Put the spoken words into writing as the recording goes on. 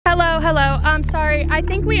I'm sorry. I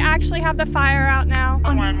think we actually have the fire out now.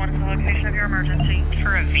 What is the location of your emergency?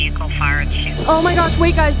 For a vehicle fire. Oh my gosh,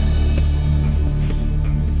 wait guys.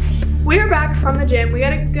 We are back from the gym. We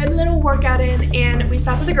got a good little workout in and we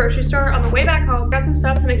stopped at the grocery store on the way back home. Got some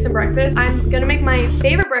stuff to make some breakfast. I'm gonna make my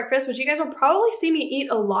favorite breakfast, which you guys will probably see me eat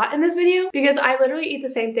a lot in this video because I literally eat the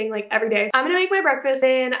same thing like every day. I'm gonna make my breakfast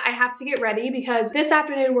and I have to get ready because this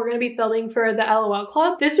afternoon we're gonna be filming for the LOL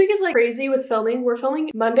Club. This week is like crazy with filming. We're filming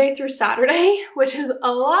Monday through Saturday, which is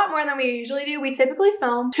a lot more than we usually do. We typically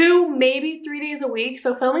film 2, maybe 3 days a week.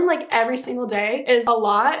 So filming like every single day is a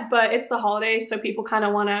lot, but it's the holidays. So people kind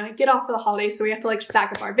of wanna get off for the holidays, so we have to like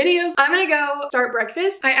stack up our videos. I'm gonna go start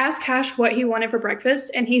breakfast. I asked Cash what he wanted for breakfast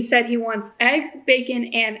and he said he wants eggs, bacon,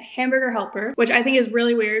 and hamburger helper, which I think is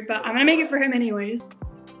really weird, but I'm gonna make it for him anyways.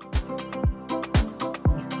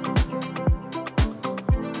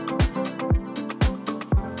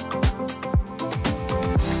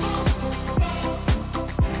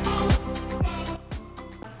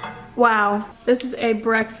 Wow, this is a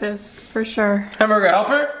breakfast for sure. Hamburger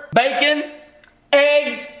helper, bacon,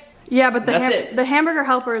 eggs. Yeah, but the hamburger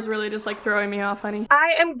helper is really just like throwing me off, honey.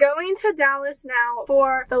 I am going to Dallas now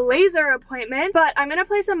for the laser appointment, but I'm gonna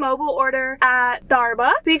place a mobile order at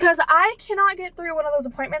Starbucks because I cannot get through one of those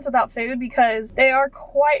appointments without food because they are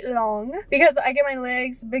quite long. Because I get my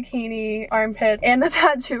legs, bikini, armpit, and the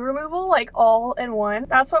tattoo removal like all in one.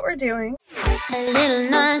 That's what we're doing. A little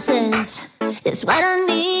nonsense is what I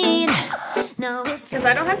need. Because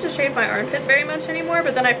I don't have to shave my armpits very much anymore,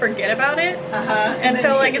 but then I forget about it. And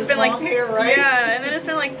so like it's been like hair, right? Yeah, and then it's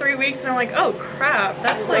been like 3 weeks and I'm like, oh crap,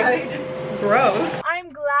 that's like gross.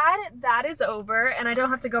 I'm glad that is over and I don't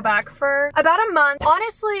have to go back for about a month.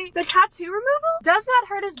 Honestly, the tattoo removal does not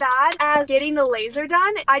hurt as bad as getting the laser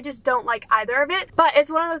done. I just don't like either of it, but it's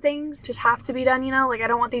one of the things just have to be done, you know? Like I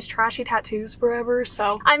don't want these trashy tattoos forever,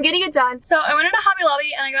 so I'm getting it done. So I went into Hobby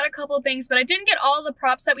Lobby and I got a couple of things, but I didn't get all the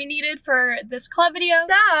props that we needed for this club video.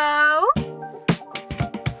 So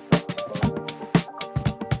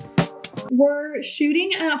we're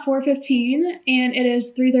shooting at 4:15 and it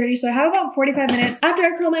is 3:30, so I have about 45 minutes. After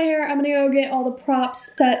I curl my hair, I'm gonna go get all the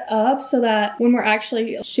props set up so that when we're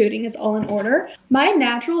actually shooting, it's all in order. My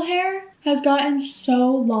natural hair has gotten so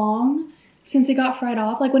long since it got fried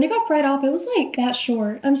off. Like when it got fried off, it was like that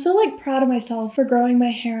short. I'm so like proud of myself for growing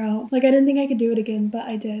my hair out. Like I didn't think I could do it again, but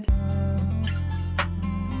I did.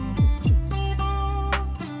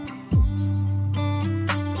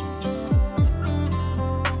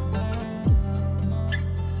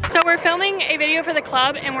 So we're filming a video for the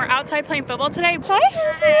club and we're outside playing football today. Hi.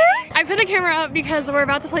 I put the camera up because we're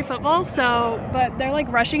about to play football, so, but they're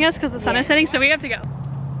like rushing us because the sun is setting, so we have to go.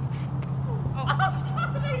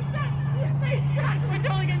 We're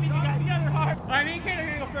totally gonna meet you guys together hard. All right, me and Kate are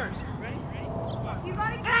gonna go first. Ready? You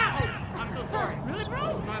gotta go. I'm so sorry. Really, bro?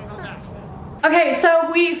 Okay, so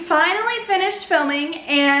we finally finished filming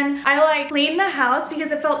and I like cleaned the house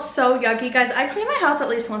because it felt so yucky. Guys, I clean my house at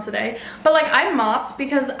least once a day, but like I mopped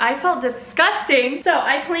because I felt disgusting. So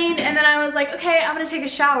I cleaned and then I was like, okay, I'm gonna take a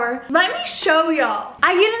shower. Let me show y'all.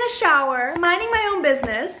 I get in the shower, minding my own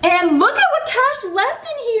business, and look at what Cash left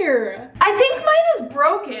in here. I think mine is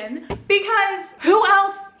broken because who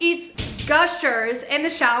else eats Gushers in the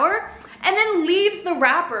shower and then leaves the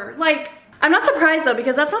wrapper? Like, I'm not surprised though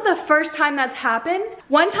because that's not the first time that's happened.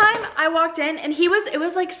 One time I walked in and it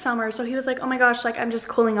was like summer, so he was like, oh my gosh, like I'm just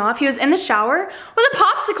cooling off. He was in the shower with a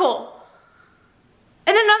popsicle.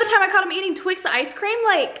 And then another time I caught him eating Twix ice cream.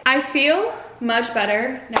 Like, I feel much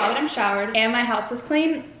better now that I'm showered and my house is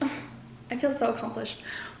clean. I feel so accomplished.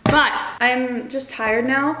 But I'm just tired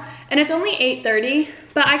now and it's only 8:30,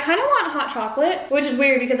 but I kind of want hot chocolate, which is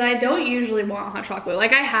weird because I don't usually want hot chocolate.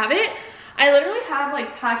 Like I have it. I literally have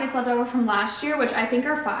like packets left over from last year, which I think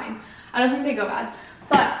are fine. I don't think they go bad.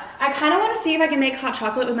 But I kind of want to see if I can make hot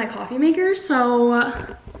chocolate with my coffee maker. So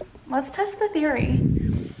let's test the theory.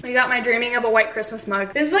 We got my Dreaming of a White Christmas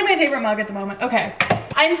mug. This is like my favorite mug at the moment. Okay.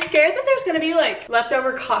 I'm scared that there's gonna be like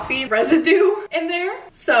leftover coffee residue in there.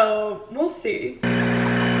 So we'll see.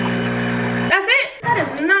 That's it. That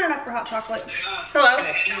is not enough for hot chocolate. Hello?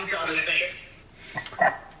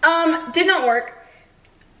 Did not work.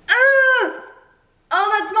 Oh,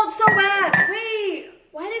 that smelled so bad. Wait,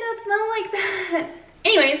 why did that smell like that?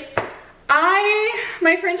 Anyways,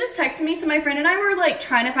 my friend just texted me. So my friend and I were like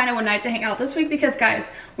trying to find a one night to hang out this week because guys,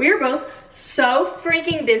 we are both so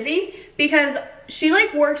freaking busy because she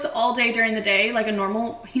like works all day during the day like a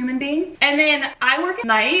normal human being, and then I work at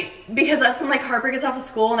night because that's when like Harper gets off of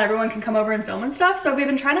school and everyone can come over and film and stuff. So we've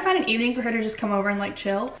been trying to find an evening for her to just come over and like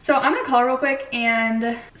chill. So I'm gonna call her real quick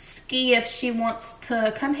and see if she wants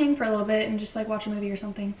to come hang for a little bit and just like watch a movie or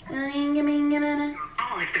something.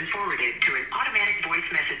 Call has been forwarded to an automatic voice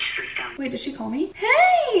message system. Wait, did she call me?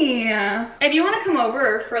 Hey! If you want to come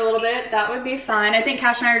over for a little bit, that would be fine. I think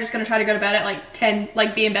Cash and I are just gonna try to go to bed at like 10,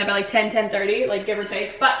 like be in bed by like 10:30, like give or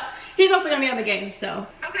take. But he's also gonna be on the game, so.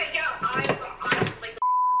 Okay, yeah, I'm like,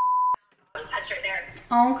 I'll just head straight there.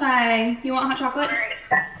 Okay. You want hot chocolate?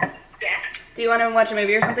 Alright. Yes. Do you want to watch a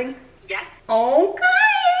movie or something? Yes. Okay,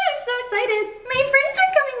 I'm so excited. My friends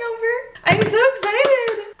are coming over. I'm so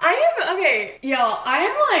excited. Okay, y'all, I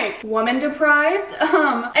am like woman deprived.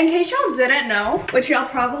 In case y'all didn't know, which y'all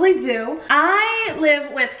probably do, I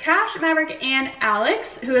live with Cash, Maverick, and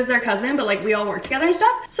Alex, who is their cousin, but like we all work together and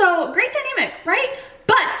stuff. So great dynamic, right?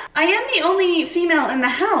 But I am the only female in the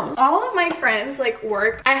house. All of my friends like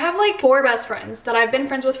work. I have like 4 best friends that I've been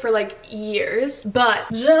friends with for like years,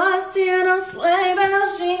 but just in a sleigh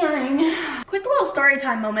bells jingling. Quick little story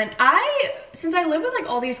time moment. Since I live with like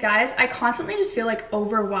all these guys, I constantly just feel like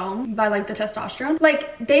overwhelmed by like the testosterone.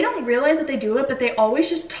 Like they don't realize that they do it, but they always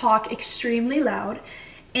just talk extremely loud,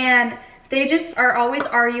 and they just are always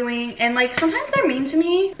arguing, and like sometimes they're mean to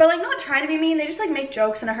me, but like not trying to be mean. They just like make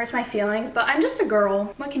jokes and it hurts my feelings, but I'm just a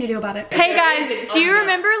girl. What can you do about it? Hey guys, do you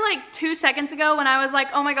remember like 2 seconds ago when I was like,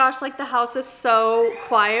 oh my gosh, like the house is so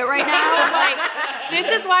quiet right now? Like this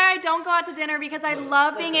is why I don't go out to dinner, because I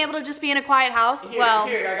love being able to just be in a quiet house. Here,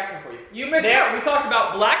 I got some for you. You missed out. We talked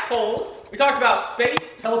about black holes. We talked about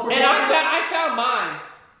space. And I found mine.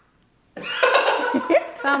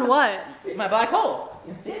 Found what? My black hole.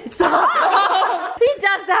 Stop! He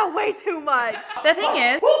does that way too much. The thing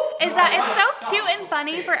is that it's so cute and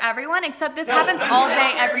funny for everyone, except this happens all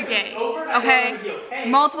day, every day. Okay?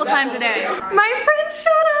 Multiple times a day. My friends showed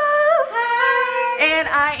up! Hi! And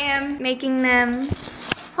I am making them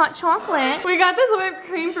hot chocolate. We got this whipped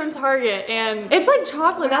cream from Target, and it's like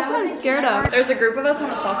chocolate. That's what I'm scared of. There's a group of us on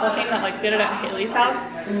a softball team that like did it at Haley's house.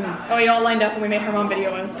 And we all lined up and we made her mom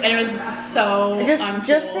video us. And it was so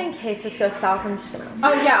just in case this goes south, I'm just gonna.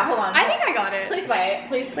 Oh yeah, hold on. I think I got it. Please wait.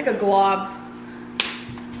 Please. It's like a glob.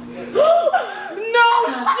 No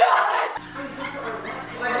shot!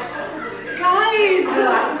 Guys!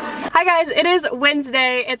 Hi guys, it is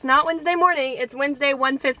Wednesday. It's not Wednesday morning, it's Wednesday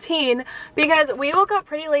 1:15, because we woke up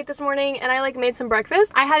pretty late this morning and I like made some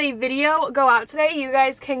breakfast. I had a video go out today. You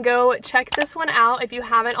guys can go check this one out if you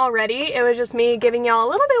haven't already. It was just me giving y'all a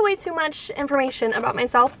little bit way too much information about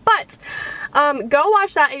myself, but go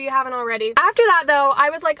watch that if you haven't already. After that though, I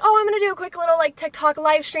was like, oh, I'm gonna do a quick little like TikTok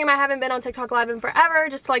live stream. I haven't been on TikTok live in forever,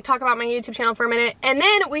 just to like talk about my YouTube channel for a minute. And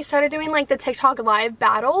then we started doing like the TikTok live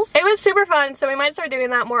battles. It was super fun, so we might start doing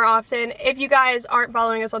that more often. If you guys aren't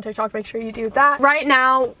following us on TikTok, make sure you do that. Right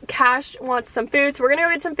now, Cash wants some food, so we're gonna go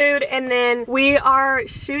get some food, and then we are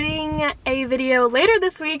shooting a video later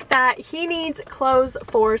this week that he needs clothes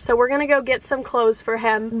for, so we're gonna go get some clothes for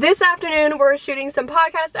him. This afternoon, we're shooting some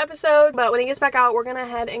podcast episode, but when he gets back out, we're gonna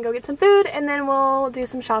head and go get some food, and then we'll do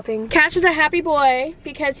some shopping. Cash is a happy boy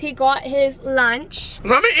because he got his lunch.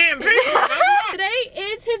 Let me in, please. Today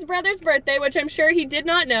is his brother's birthday, which I'm sure he did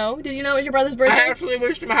not know. Did you know it was your brother's birthday? I actually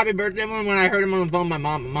wished him a happy birthday when I heard him on the phone. My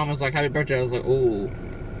mom was like, happy birthday. I was like, ooh.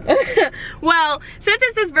 Well, since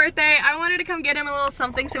it's his birthday, I wanted to come get him a little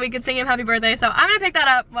something so we could sing him happy birthday, so I'm gonna pick that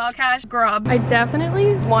up while Cash grub. I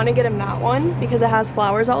definitely want to get him that one because it has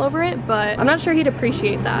flowers all over it, but I'm not sure he'd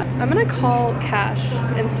appreciate that. I'm gonna call Cash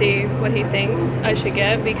and see what he thinks I should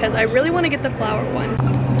get, because I really want to get the flower one.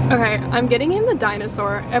 Okay, I'm getting him the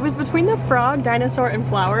dinosaur. It was between the frog, dinosaur, and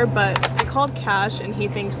flower, but I called Cash and he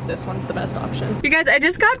thinks this one's the best option. You guys, I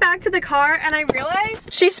just got back to the car and I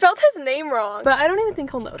realized she spelled his name wrong, but I don't even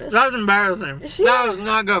think he'll notice. That was embarrassing. That was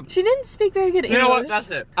not good. She didn't speak very good English. You know what?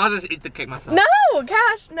 That's it. I'll just eat the cake myself. No,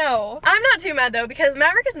 Cash, no. I'm not too mad though, because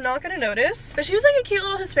Maverick is not gonna notice, but she was like a cute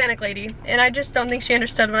little Hispanic lady, and I just don't think she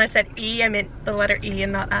understood when I said E, I meant the letter E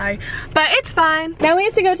and not I. But it's fine. Now we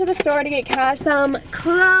have to go to the store to get Cash some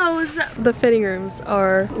clothes. The fitting rooms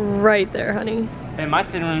are right there, honey. And my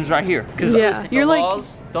fitting room's right here. Because yeah, the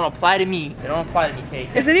laws don't apply to me. They don't apply to me, Kate.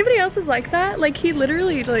 Is anybody else's like that? Like he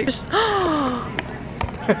literally like just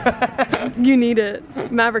You need it.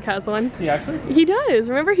 Maverick has one. He actually? He does.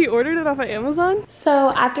 Remember he ordered it off of Amazon?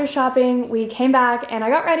 So after shopping, we came back and I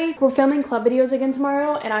got ready. We're filming club videos again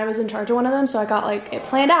tomorrow and I was in charge of one of them, so I got like it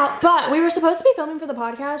planned out. But we were supposed to be filming for the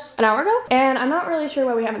podcast an hour ago and I'm not really sure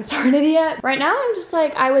why we haven't started yet. Right now I'm just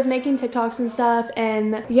like, I was making TikToks and stuff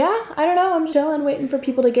and yeah, I don't know. I'm chilling waiting for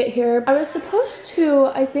people to get here. I was supposed to,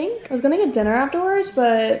 I think, I was gonna get dinner afterwards,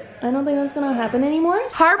 but I don't think that's gonna happen anymore.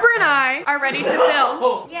 Harper and I are ready to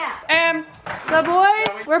film. Yeah. And the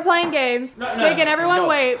boys, we're playing games, making everyone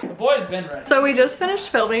wait. The boys been ready. So we just finished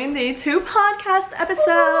filming the 2 podcast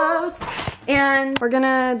episodes and we're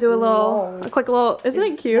gonna do a quick little, isn't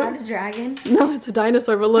it cute? Is that a dragon? No, it's a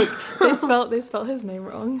dinosaur, but look, they spelled his name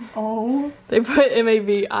wrong. Oh. They put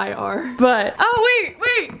M-A-V-I-R. But, oh wait,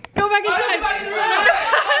 go back inside.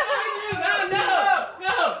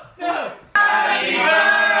 No. Happy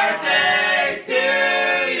birthday to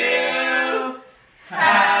you.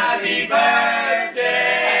 Happy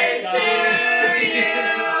birthday to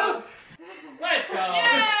you. Let's go.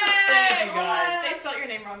 Thank you guys. They spelled your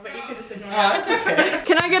name wrong, but you could just ignore it. That's okay.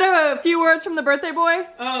 Can I get a few words from the birthday boy?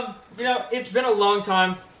 You know, it's been a long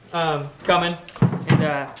time coming,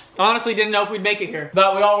 and honestly didn't know if we'd make it here.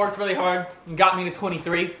 But we all worked really hard and got me to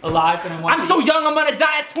 23 alive. And I'm so young, I'm gonna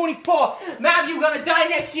die at 24. Mav, you gonna die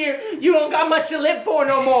next year. You don't got much to live for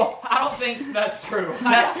no more. I don't think that's true.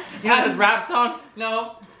 That's, you know those rap songs?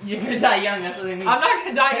 No. You're gonna die young, that's what they mean. I'm not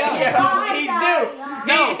gonna die young. Yeah, he's due.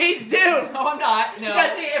 No, he's due. No, I'm not. No.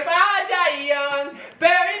 Because if I die young,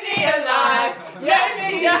 bury me alive.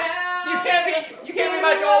 Bury me young. You can't be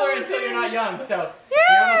much older until you're not young, so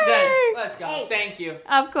you're almost dead. Let's go. Hey. Thank you.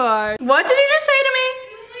 Of course. What did you just say to me?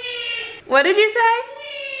 What did you say?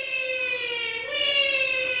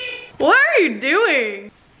 What are you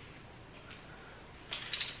doing?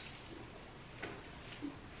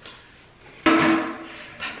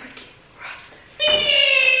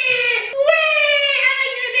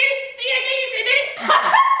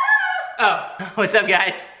 Oh, what's up,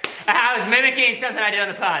 guys? I was mimicking something I did on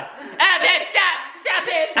the pod. Ah, babe, stop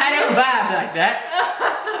it! I don't vibe like that.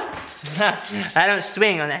 I don't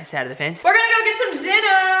swing on that side of the fence. We're gonna go get some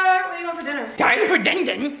dinner. What do you want for dinner? Time for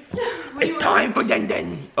din-din. It's time for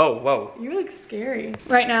din-din. Oh, whoa. You look scary.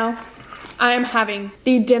 Right now, I am having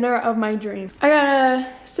the dinner of my dream. I got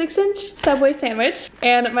a 6-inch Subway sandwich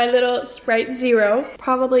and my little Sprite Zero.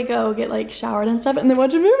 Probably go get like showered and stuff and then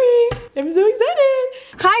watch a movie. I'm so excited.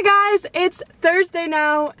 Hi guys, it's Thursday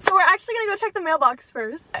now. So we're actually gonna go check the mailbox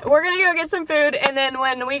first. We're gonna go get some food and then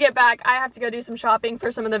when we get back, I have to go do some shopping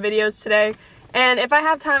for some of the videos today. And if I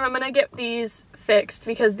have time, I'm gonna get these fixed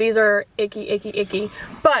because these are icky.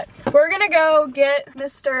 But we're gonna go get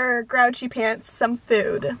Mr. Grouchy Pants some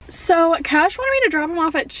food. So Cash wanted me to drop him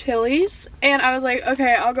off at Chili's and I was like,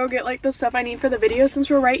 okay, I'll go get like the stuff I need for the video since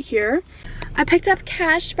we're right here. I picked up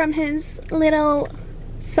Cash from his little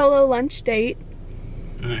solo lunch date.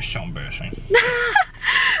 It's so embarrassing.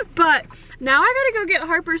 But now I gotta go get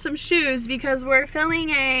Harper some shoes because we're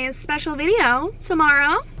filming a special video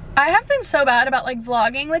tomorrow. I have been so bad about like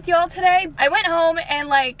vlogging with y'all today. I went home and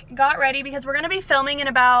like got ready because we're gonna be filming in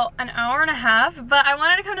about an hour and a half, but I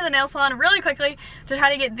wanted to come to the nail salon really quickly to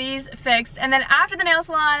try to get these fixed. And then after the nail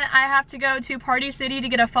salon, I have to go to Party City to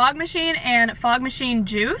get a fog machine and fog machine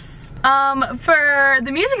juice. For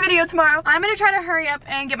the music video tomorrow, I'm gonna try to hurry up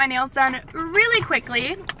and get my nails done really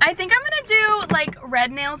quickly. I think I'm gonna do like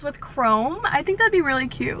red nails with chrome. I think that'd be really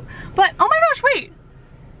cute. But oh my gosh, wait,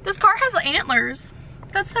 this car has antlers.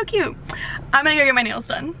 That's so cute. I'm gonna go get my nails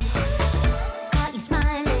done. Got you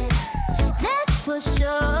smiling, that's for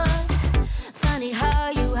sure. Funny how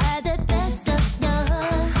you had the best of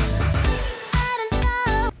love. I don't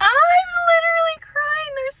know. I'm literally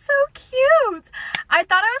crying. They're so cute. I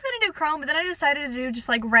thought I was gonna do chrome, but then I decided to do just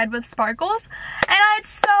like red with sparkles. And it's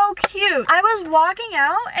so cute. I was walking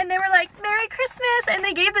out and they were like, Merry Christmas, and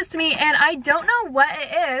they gave this to me and I don't know what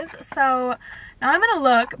it is. So now I'm gonna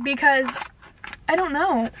look because I don't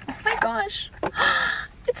know. Oh my gosh.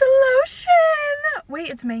 It's a lotion. Wait,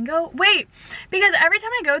 it's mango? Wait, because every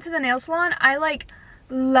time I go to the nail salon, I like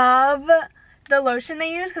love the lotion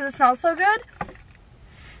they use because it smells so good.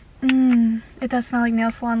 It does smell like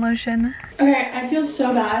nail salon lotion. Okay, I feel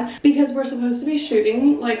so bad because we're supposed to be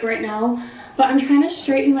shooting like right now, but I'm trying to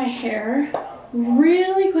straighten my hair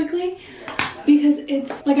really quickly because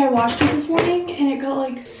it's like I washed it this morning and it got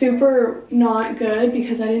like super not good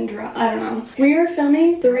because I didn't dry. I don't know. We are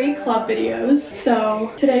filming 3 club videos,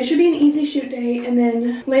 so today should be an easy shoot day, and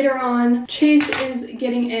then later on Chase is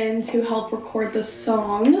getting in to help record the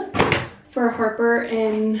song for Harper,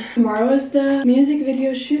 and tomorrow is the music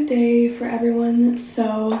video shoot day for everyone,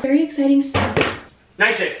 so very exciting stuff.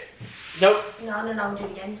 Night shift. Nope. No, do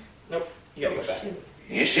it again. Nope. You gotta go back.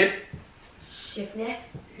 You shit? Shift it.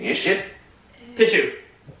 You shit? Tissue.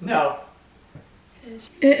 No.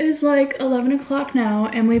 It is like 11 o'clock now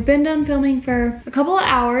and we've been done filming for a couple of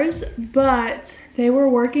hours, but they were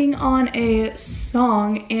working on a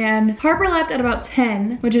song and Harper left at about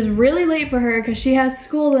 10, which is really late for her because she has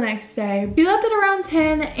school the next day. She left at around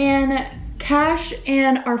 10 and Cash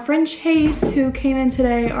and our friend Chase, who came in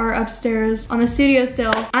today, are upstairs on the studio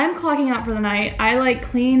still. I'm clocking out for the night. I like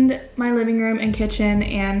cleaned my living room and kitchen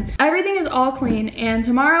and everything is all clean. And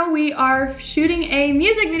tomorrow we are shooting a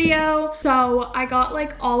music video. So I got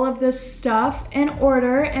like all of this stuff in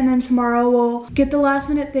order and then tomorrow we'll get the last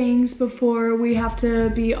minute things before we have to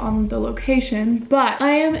be on the location. But I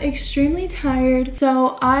am extremely tired,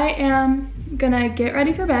 so I am gonna get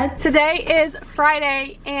ready for bed. Today is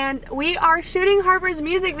Friday and we are shooting Harper's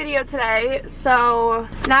music video today, so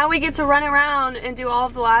now we get to run around and do all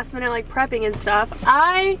of the last minute like prepping and stuff.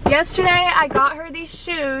 Yesterday I got her these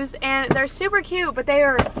shoes and they're super cute, but they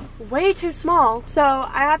are way too small, so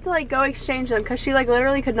I have to like go exchange them because she like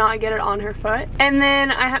literally could not get it on her foot. And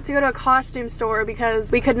then I have to go to a costume store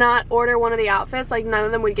because we could not order one of the outfits, like none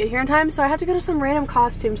of them would get here in time, so I have to go to some random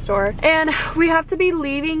costume store and we have to be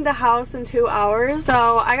leaving the house in 2 hours,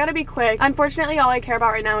 so I gotta be quick. Unfortunately, all I care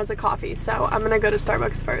about right now is a coffee, so I'm gonna go to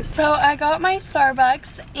Starbucks first. So I got my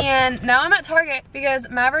Starbucks and now I'm at Target because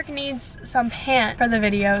Maverick needs some pants for the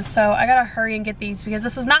video, so I gotta hurry and get these because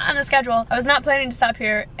this was not on the schedule. I was not planning to stop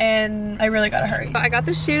here and I really gotta hurry. I got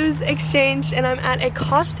the shoes exchanged and I'm at a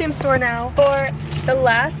costume store now for the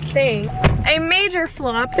last thing. A major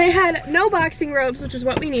flop. They had no boxing robes, which is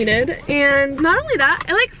what we needed, and not only that,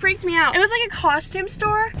 it like freaked me out. It was like a costume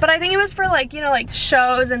store, but I think it was for like, you know, like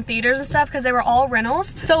shows and theaters and stuff because they were all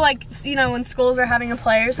rentals. So like, you know, when schools are having a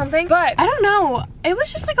play or something. But I don't know, it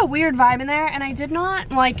was just like a weird vibe in there and I did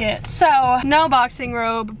not like it. So no boxing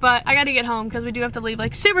robe, but I gotta get home because we do have to leave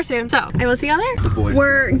like super soon. So I will see you out there.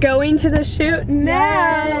 We're going to the shoot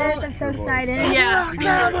now. Yes, I'm so excited. Yeah.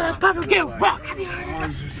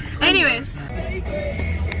 Anyways.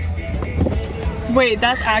 Wait,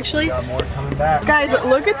 that's actually... Got more coming back. Guys,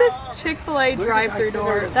 look at this Chick-fil-A drive-thru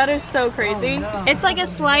door. That is so crazy. It's like a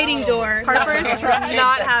sliding door. Harper's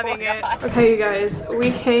not having it. Okay, you guys,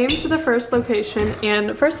 we came to the first location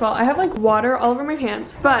and first of all, I have like water all over my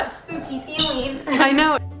pants, but... Spooky feeling. I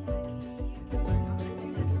know.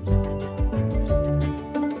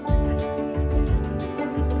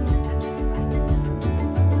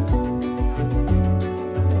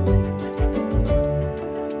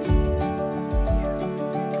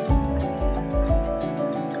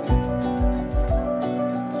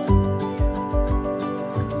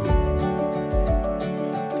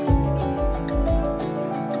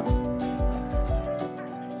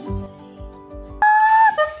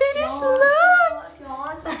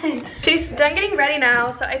 She's done getting ready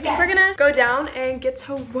now, so I think we're gonna go down and get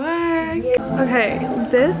to work. Okay,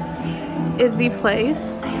 this is the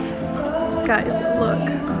place. Guys, look.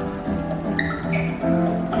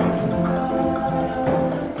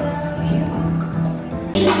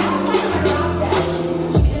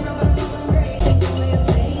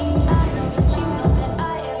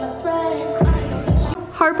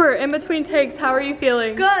 Harper, in between takes, how are you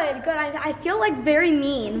feeling? Good. I feel like very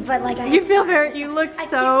mean, but like you look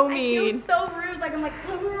so mean. I feel so rude, like I'm like,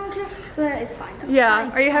 but it's fine.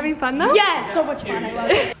 Yeah, are you having fun though? Yes, so much fun, I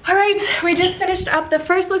love it. All right, we just finished up the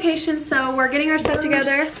first location, so we're getting our stuff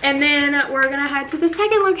together, and then we're gonna head to the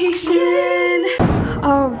second location. Yay.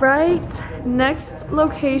 All right, next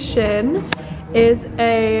location is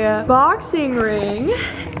a boxing ring.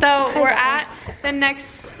 So we're at the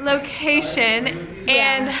next location,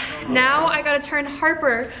 and now I gotta turn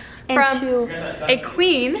Harper from a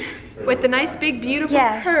queen with the nice big beautiful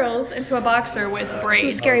curls into a boxer with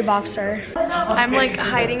braids. Scary boxer. I'm like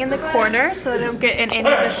hiding in the corner so I don't get in any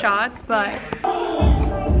of the shots, but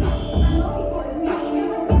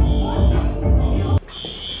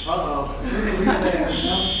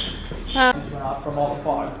From all the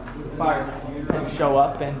fire and show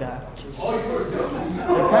up and they're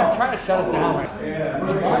kind of trying to shut us down.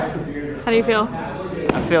 how do you feel?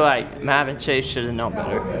 I feel like Mav and Chase should have known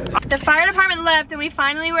better. The fire department left and we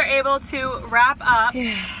finally were able to wrap up,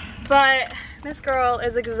 but this girl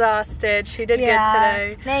is exhausted. She did good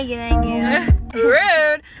today. Thank you.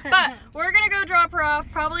 Rude. But we're gonna go drop her off.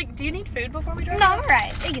 Probably, do you need food before we drop her off? No, I'm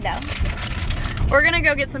alright. Thank you though. We're gonna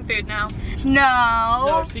go get some food now.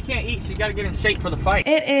 No, she can't eat. She gotta get in shape for the fight.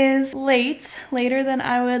 It is late, later than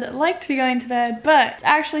I would like to be going to bed, but it's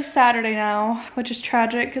actually Saturday now, which is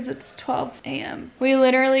tragic because it's 12 a.m. We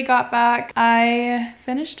literally got back. I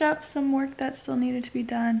finished up some work that still needed to be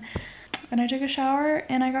done. and I took a shower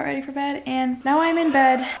and I got ready for bed, and now I'm in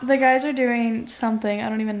bed. The guys are doing something, I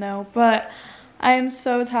don't even know, but I am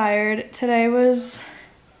so tired. Today was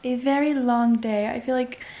a very long day. I feel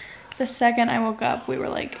like the second I woke up, we were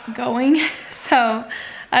like going, so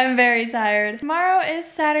I'm very tired. Tomorrow is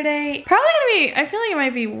Saturday. Probably gonna be, I feel like it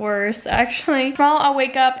might be worse actually. Tomorrow I'll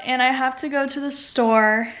wake up and I have to go to the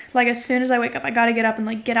store. Like as soon as I wake up, I gotta get up and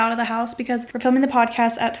like get out of the house because we're filming the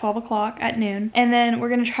podcast at 12 o'clock at noon. And then we're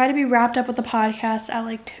gonna try to be wrapped up with the podcast at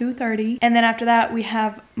like 2:30. And then after that, we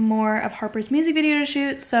have more of Harper's music video to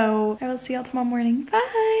shoot. So I will see y'all tomorrow morning.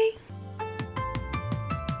 Bye.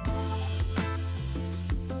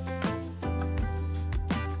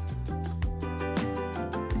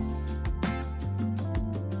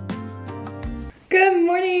 Good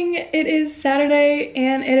morning. It is Saturday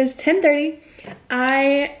and it is 10:30.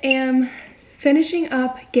 I am finishing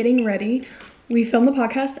up getting ready. We filmed the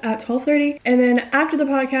podcast at 12:30, and then after the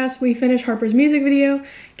podcast we finished Harper's music video.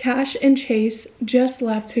 Cash and Chase just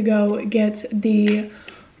left to go get the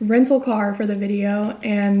rental car for the video.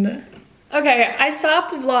 And okay, I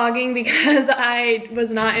stopped vlogging because I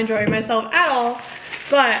was not enjoying myself at all,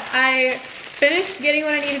 but I finished getting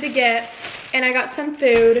what I needed to get and I got some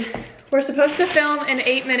food. We're supposed to film in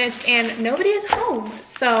 8 minutes and nobody is home.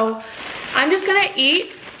 So I'm just gonna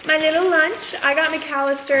eat my little lunch. I got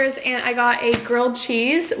McAllister's and I got a grilled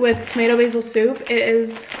cheese with tomato basil soup. It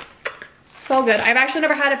is so good. I've actually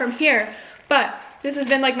never had it from here, but this has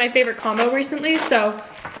been like my favorite combo recently. So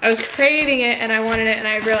I was craving it and I wanted it, and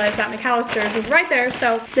I realized that McAllister's was right there.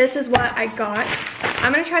 So this is what I got.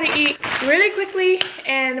 I'm gonna try to eat really quickly,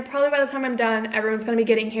 and probably by the time I'm done, everyone's gonna be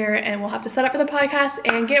getting here and we'll have to set up for the podcast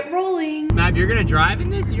and get rolling. Mab, you're gonna drive in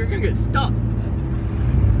this? You're gonna get stuck.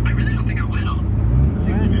 I really don't think I will.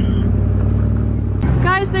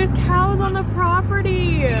 Guys, there's cows on the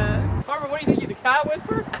property. Harper, what do you think? You the cow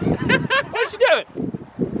whisperer? What's she doing?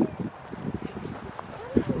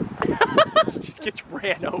 She just gets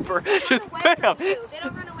ran over. Just bam. They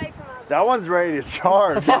don't run away from us. That one's ready to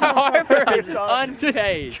charge. Harper is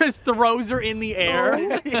unchanged. Just throws her in the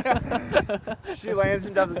air. Yeah. She lands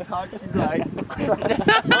and doesn't touch. She's like, I'm like,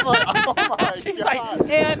 oh my She's God. like,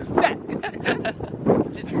 and set.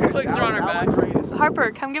 Just clicks her on her back.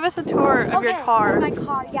 Harper, come give us a tour of your car. My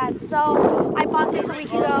car, yeah. So I bought this a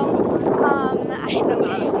week ago.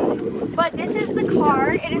 But this is the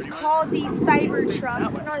car. It is called the Cybertruck.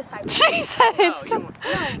 Not a Cybertruck.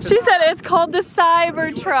 She said it's called the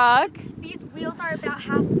Cybertruck. These wheels are about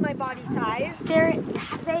half my body size. They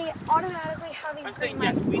automatically have these green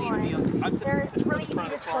lights on. It's really easy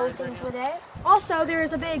to tow things with it. Also, there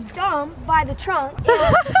is a big dump by the trunk.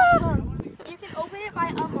 You can open it by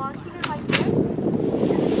unlocking it like this,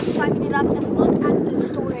 and then swiping it up, and look at the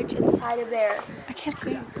storage inside of there. I can't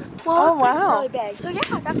see. Well, it's wow. really big. So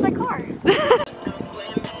yeah, that's my car.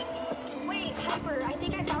 Wait, Harper, I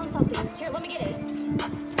think I found something. Here, let me get it.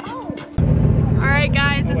 Oh. All right,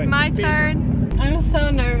 guys, it's my turn. I'm so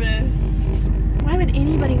nervous. Why would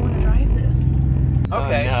anybody want to drive this?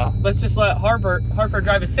 Okay, let's just let Harper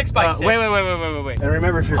drive a 6x6. Wait. And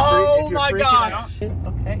remember, if you're Oh my gosh.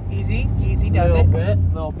 Okay, easy does it.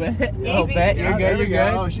 Little bit. You're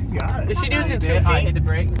good. Oh, she's got it. Did she do this in 2 feet? I hit the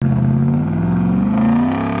brake.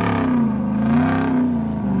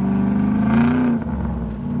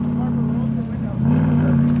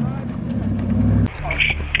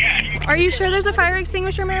 Are you sure there's a fire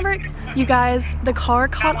extinguisher, Maverick? You guys, the car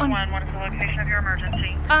caught on. What is the location of your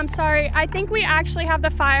emergency? I'm sorry. I think we actually have the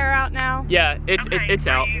fire out now. Yeah, it's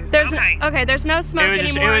out. There's there's no smoke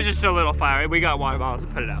anymore. It was just a little fire. We got water bottles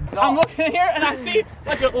to put it out. I'm looking here and I see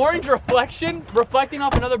like an orange reflecting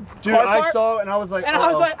off another Dude, car I part. saw it and I was like, And I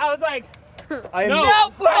was like, I no,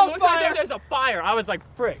 there's a fire. I was like,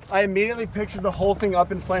 frick. I immediately pictured the whole thing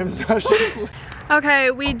up in flames.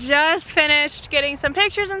 Okay, we just finished getting some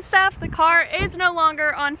pictures and stuff. The car is no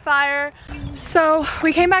longer on fire. So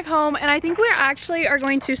we came back home, and I think we actually are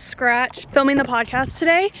going to scratch filming the podcast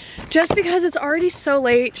today just because it's already so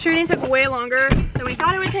late. Shooting took way longer than we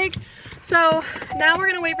thought it would take. So now we're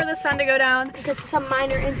gonna wait for the sun to go down. Because of some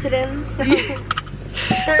minor incidents.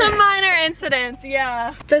 Some minor incidents,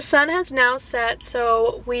 yeah. The sun has now set,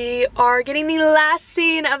 so we are getting the last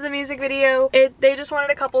scene of the music video. They just wanted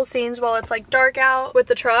a couple scenes while it's like dark out with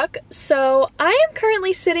the truck. So I am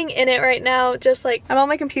currently sitting in it right now, just like I'm on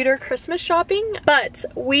my computer Christmas shopping. But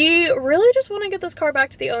we really just want to get this car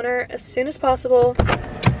back to the owner as soon as possible.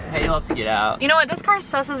 Hey, you'll have to get out. You know what? This car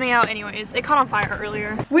stresses me out anyways. It caught on fire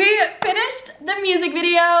earlier. We finished the music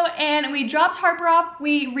video and we dropped Harper off.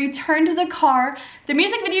 We returned to the car. The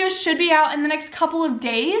music video should be out in the next couple of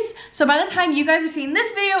days. So by the time you guys are seeing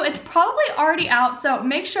this video, it's probably already out. So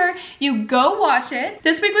make sure you go watch it.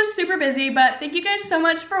 This week was super busy, but thank you guys so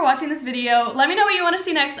much for watching this video. Let me know what you want to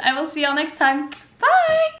see next. I will see y'all next time.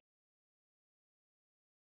 Bye!